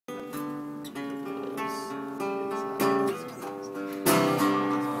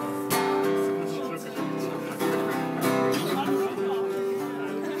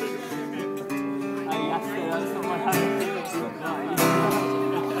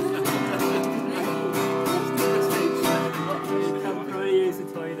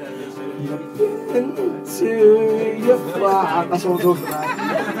flat. That's what I'm talking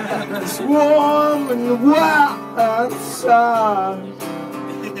about. It's warm and wet outside.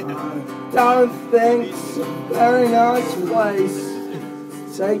 I don't think it's a very nice place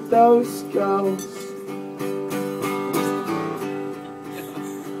to take those girls.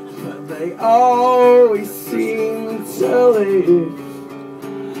 But they always seem to leave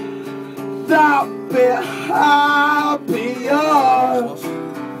that bit happier.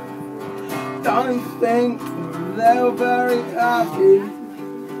 Don't think they're very happy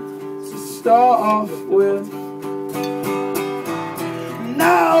to start off with.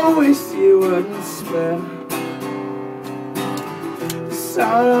 Now wish you wouldn't spare the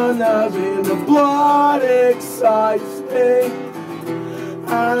sound of it, the blood excites me,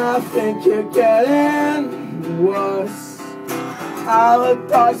 and I think you're getting worse.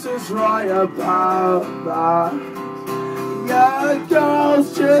 Allardyce is right about that. Yeah, girls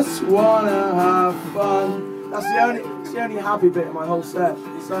just wanna have fun. That's the only happy bit in my whole set,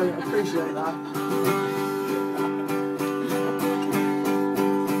 so I appreciate that.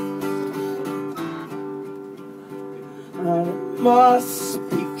 And it must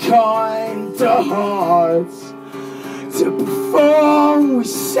be kinda hard to perform with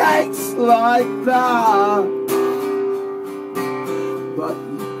shakes like that, but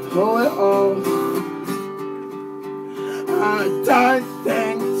you pull it off. I don't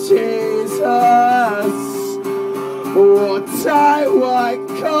think Jesus or tight white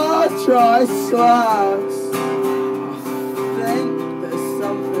car dry slacks. I think there's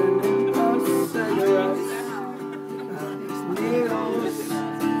something in those cigarettes and needles,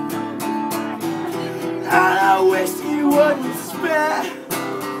 and I wish you wouldn't spit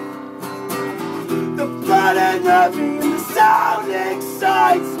the blood and nothing, and the sound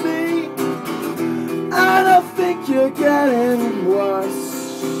excites me, and I think you're getting worse.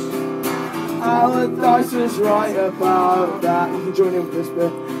 Allardyce is right about that. You can join in with this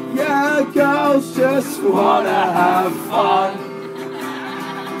bit. Yeah, girls just wanna have fun.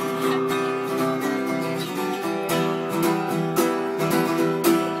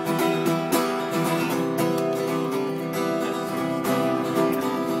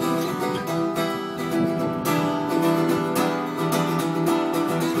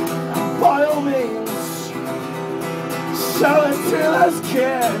 By all means, show it to those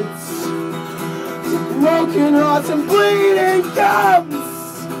kids. Broken hearts and bleeding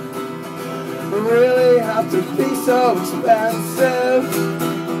gums really have to be so expensive.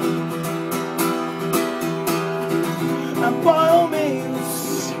 And by all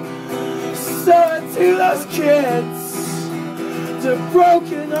means, show it to those kids. The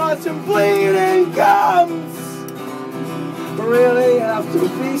broken hearts and bleeding gums really have to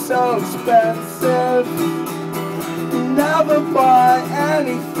be so expensive. Never buy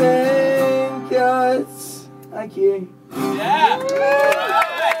anything good. Thank you. Yeah.